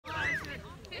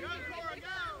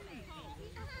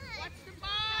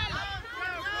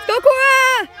Go,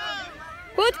 Cora!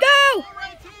 Let's go!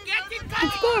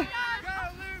 Good score.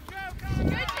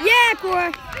 Yeah,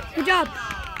 Cora. Good job.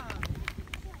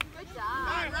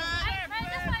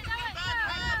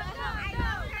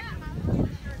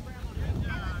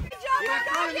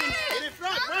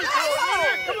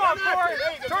 Come on, Cora.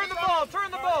 Turn the ball.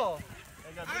 Turn the ball.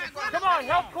 Come on,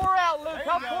 help Cora out, Luke.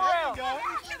 Help Cora out. Go.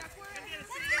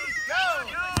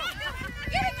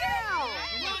 Get it down.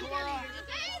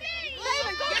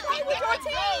 David, go play with your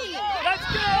team. Let's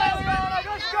go, Eliana.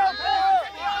 Let's go, Cora.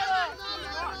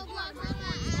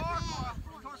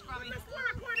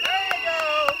 There you go.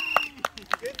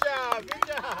 Good job. Good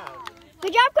job.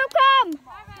 Good job, Come.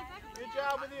 Good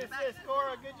job with the assist,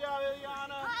 Cora. Good job,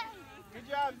 Eliana. Good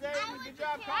job, Zayden. Good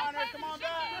job, Connor. Come on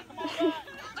back. Come on back.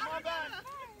 Come on back.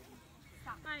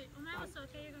 Alright, almost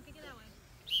okay. You're gonna kick it that way.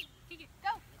 Kick it. Go.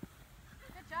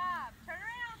 Good job. Turn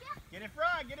around. Get in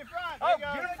front. Get in front. Oh, There you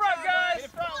go. get in front, guys. Get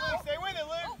in front, Luke. Stay with it,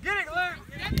 Luke. Get it, Luke.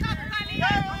 Go,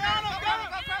 Eliana. Go.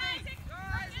 Come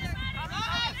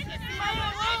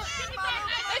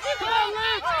on,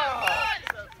 Luke.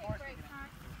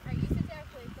 Alright, you sit there,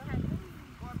 please. Go ahead.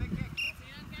 Go get it.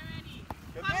 Go get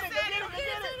it.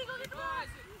 Go get it.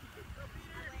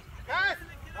 Guys.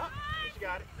 Oh, she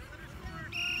got it.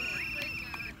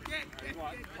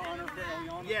 What, Connor for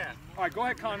Eliana? Yeah. All right, go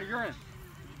ahead, Connor. You're in.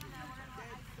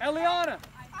 Eliana,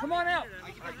 come on out. All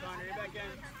right, Connor, you're back in.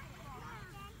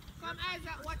 Come,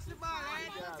 Isaac, watch the ball,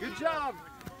 right? Good job.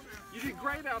 You did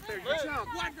great out there. Good job.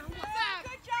 Watch it, what's up?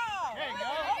 Good job. There you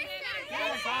go. Get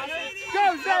it, Connor. Go,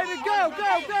 Zayden. Go,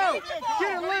 go, go.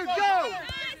 Get it, Luke. Go.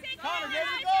 Connor, get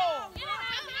the goal.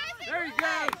 There you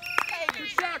go. Good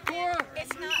shot, Cora.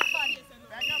 It's not funny.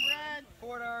 Back up, Red.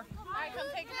 Porter. Alright, come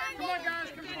take a turn. Come on, guys.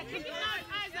 Come on. Kick it out,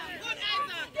 Isaac. Good,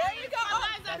 Isaac. There you go.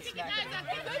 Isaac, kick it, Isaac.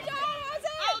 Good job,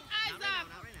 Isaac. Out, Isaac.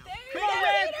 There you Come go. on,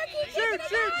 Red. Keep Shoot, it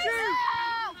shoot, alive. shoot.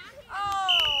 Oh,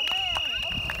 man.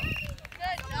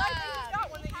 Good job. Shot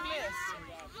one that you missed.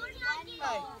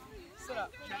 Hey, sit up.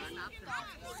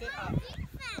 Sit up.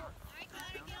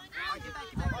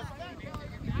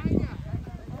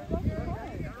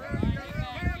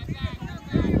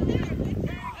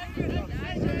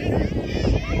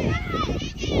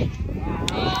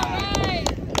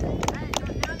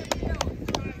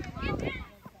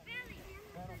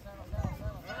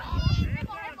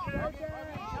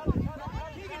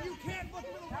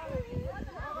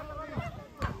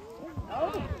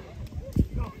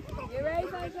 You ready,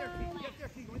 Sunshine?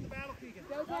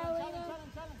 Go, Carolina.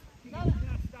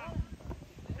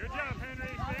 Good job,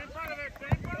 Henry. Stay in front of it. Stay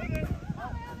in front of it.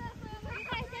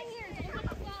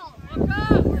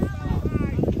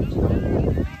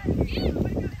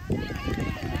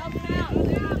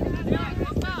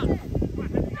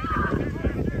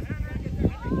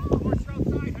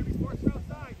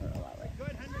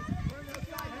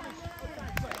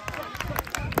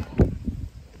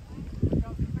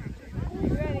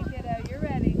 You're ready, kiddo. You're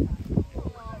ready.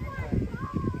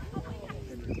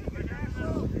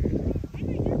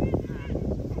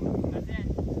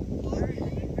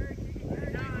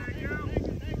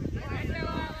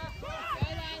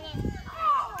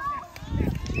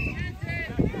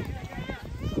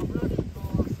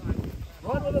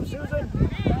 Run with him, Susan.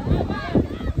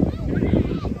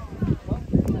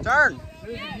 Turn.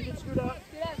 Susan, you can scoot up.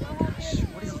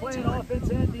 What are you playing, offense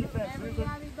and defense, Susan?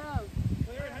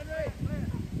 Clear it, Henry.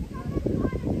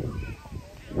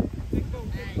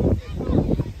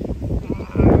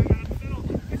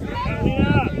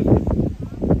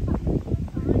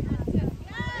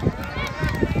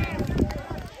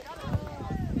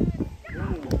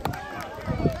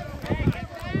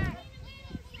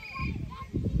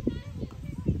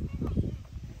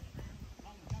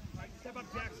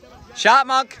 Shot,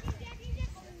 Monk.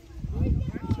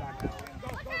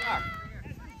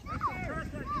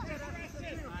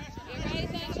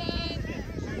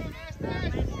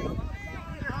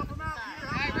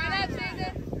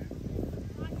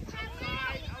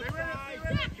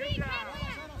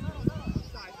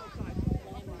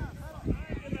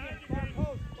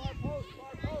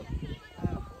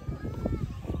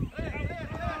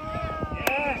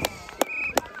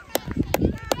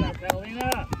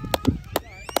 Carolina.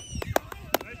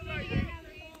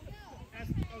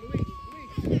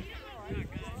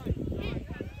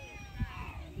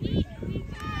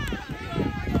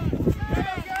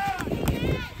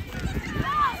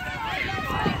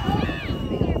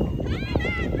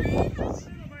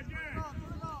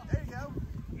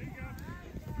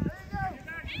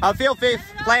 Outfield, Thief.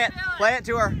 Play it. Play it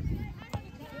to her.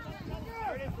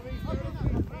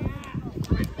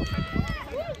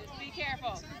 Be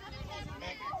careful.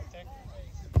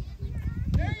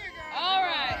 All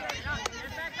right.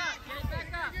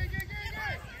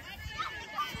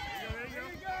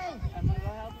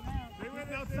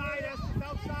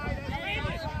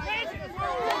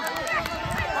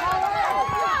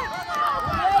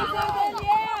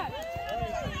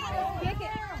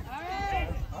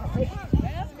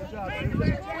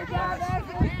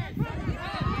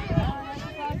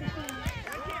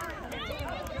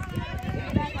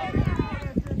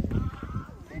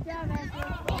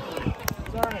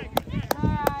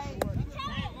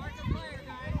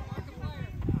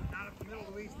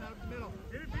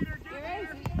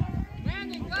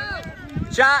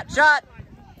 Shot, shot.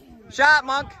 Shot,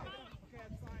 Monk.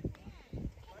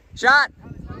 Shot.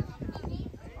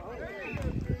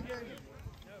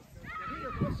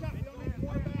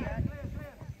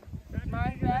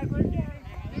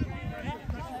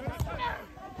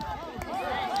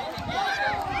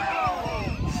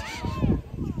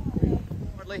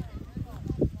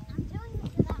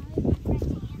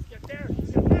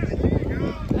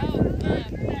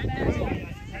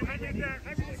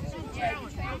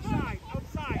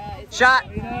 Shot.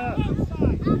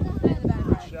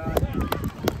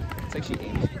 It's like she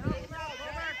aimed.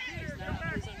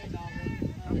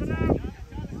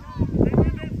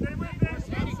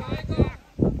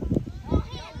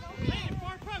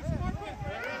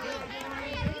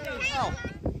 Oh.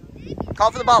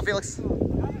 Call for the ball, Felix.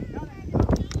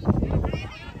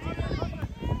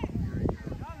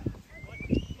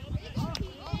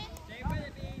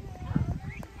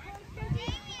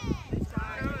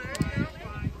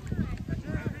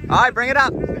 All right, bring it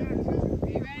up. Get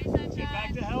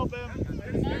back to help him.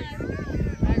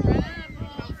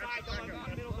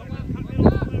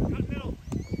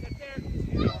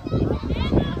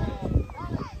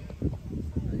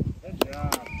 Good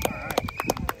job. All right.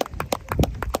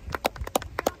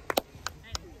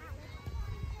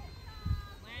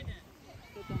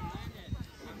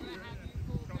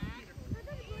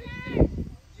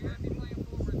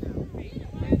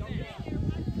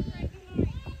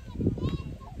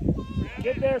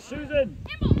 Get there, Susan.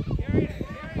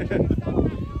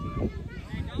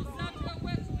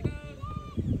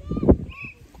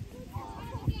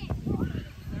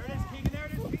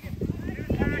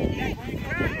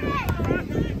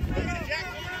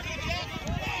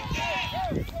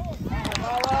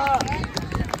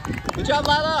 Good job,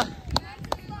 Lila.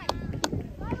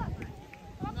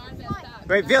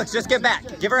 Great, Felix, just get back.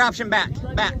 Give her option back.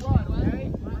 Back.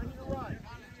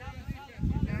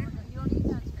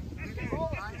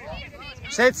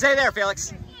 Stay there,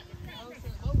 Felix.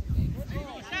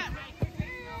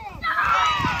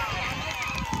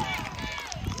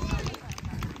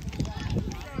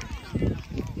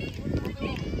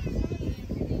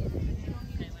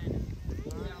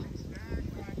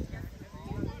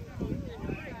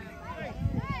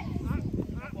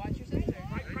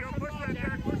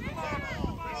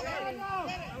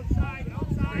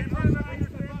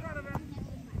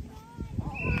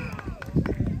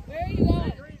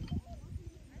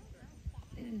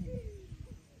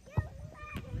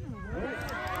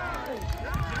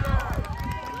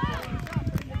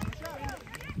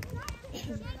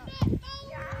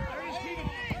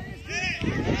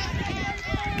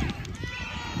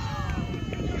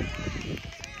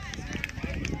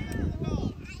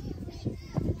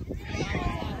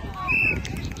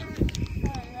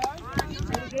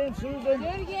 Susan. Do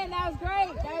it again. That was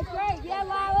great. That was great. Yeah,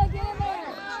 Lila, get in there.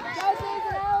 Go,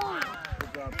 Susan.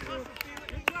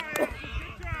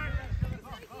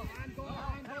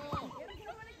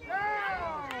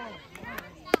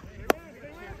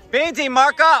 B team,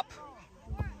 mark up.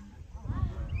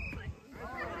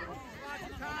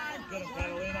 Get him,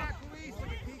 Catalina.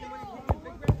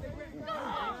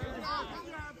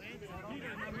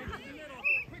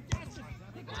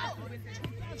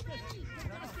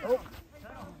 Oh.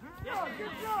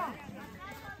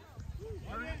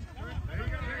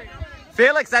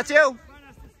 Felix, that's you.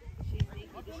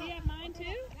 She have mine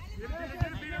too?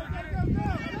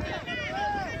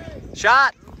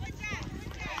 Shot.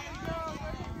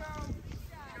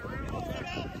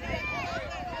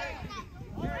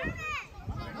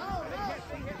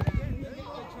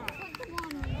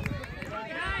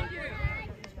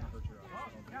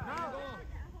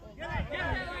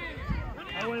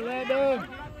 Highway Landon.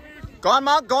 Go on,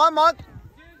 Monk. Go on, Monk.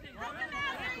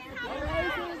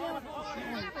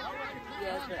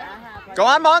 Go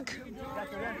on, Monk.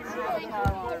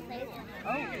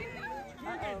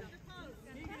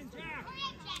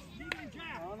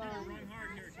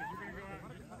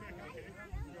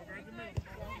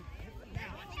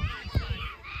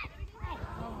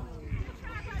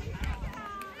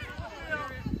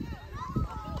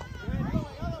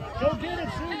 Go get it,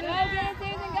 Susan. Go, get it,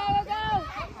 Susan. Go, go, go.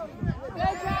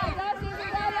 Good job. Go, Susan.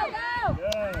 Go, go, go.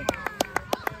 Good.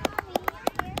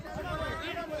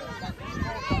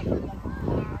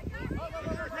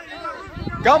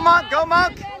 Go, Monk. Go,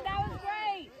 Monk. That was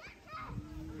great.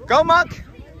 Go, Monk.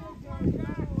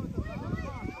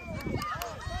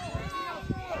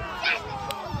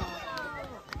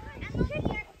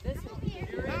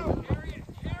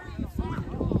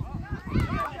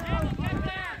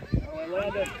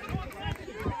 Landon.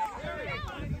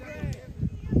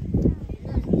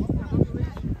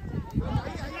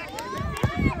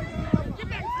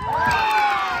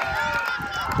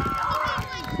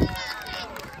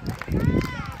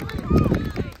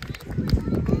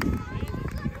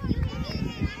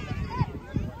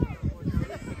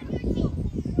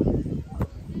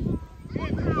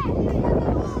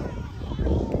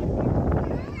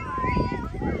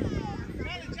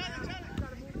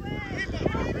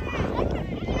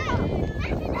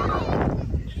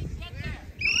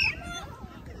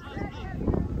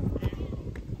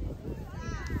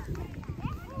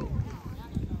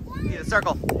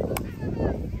 circle.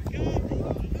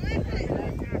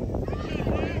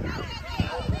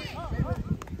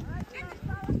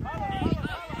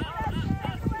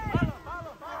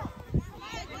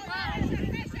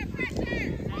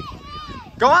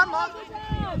 Go on, Monk.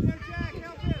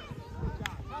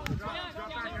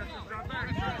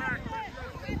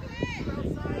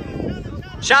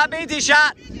 Shot, BT,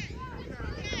 shot.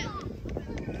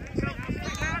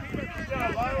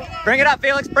 Bring it up,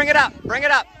 Felix. Bring it up. Bring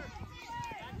it up.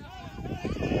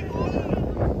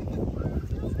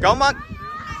 Go, Monk.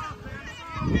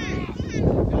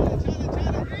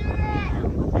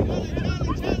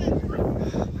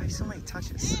 Why so many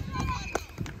touches?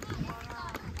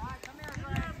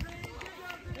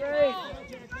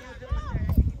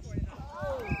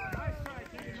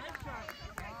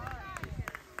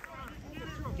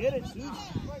 Get it, Zeus.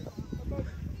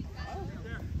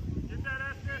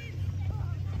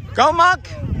 Go, Monk.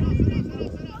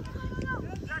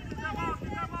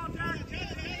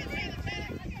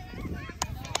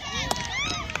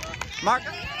 Mark.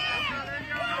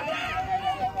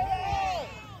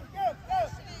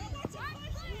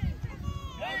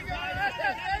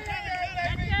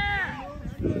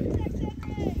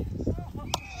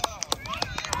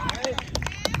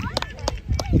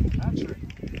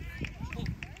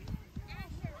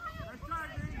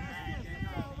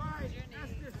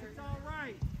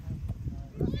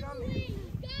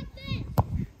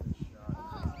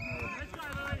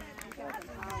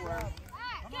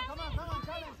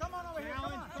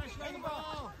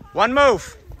 One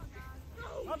move.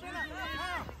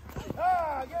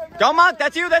 Go, Monk.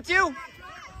 That's you. That's you.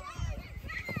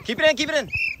 Keep it in. Keep it in.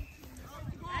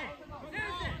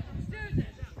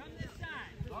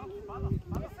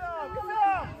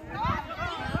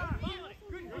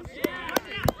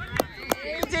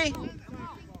 Easy.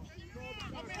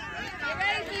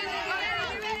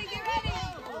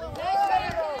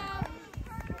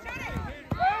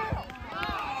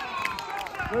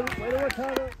 Way to work,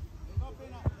 Tyler.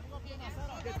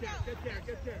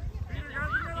 Get there.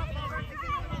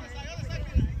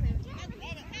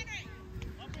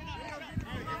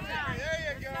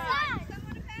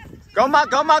 Go,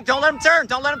 Monk. Go, Monk. Don't let him turn.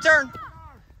 Don't let him turn.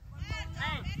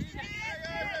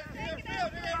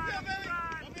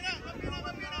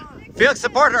 Felix,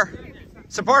 support her.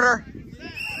 Support her.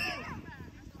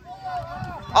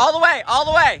 All the way. All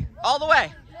the way. All the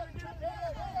way.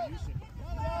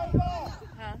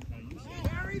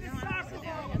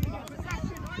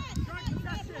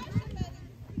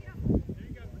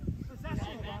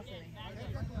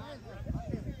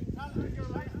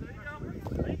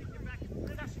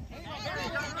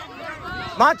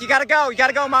 Monk, you gotta go. You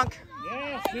gotta go, Monk.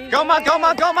 Go, Monk. Go,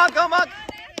 Monk. Go, Monk. Go, Monk.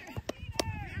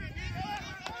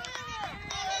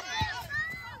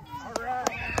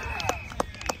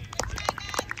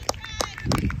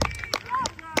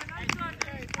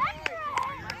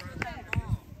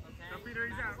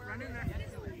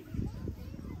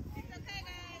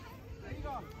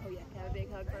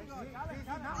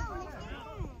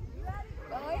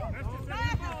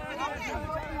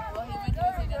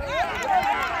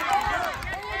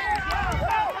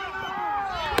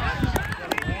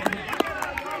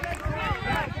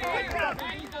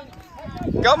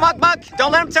 Go, Monk, Monk.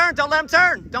 Don't let him turn. Don't let him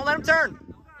turn. Don't let him turn.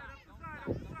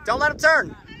 Don't let him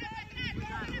turn.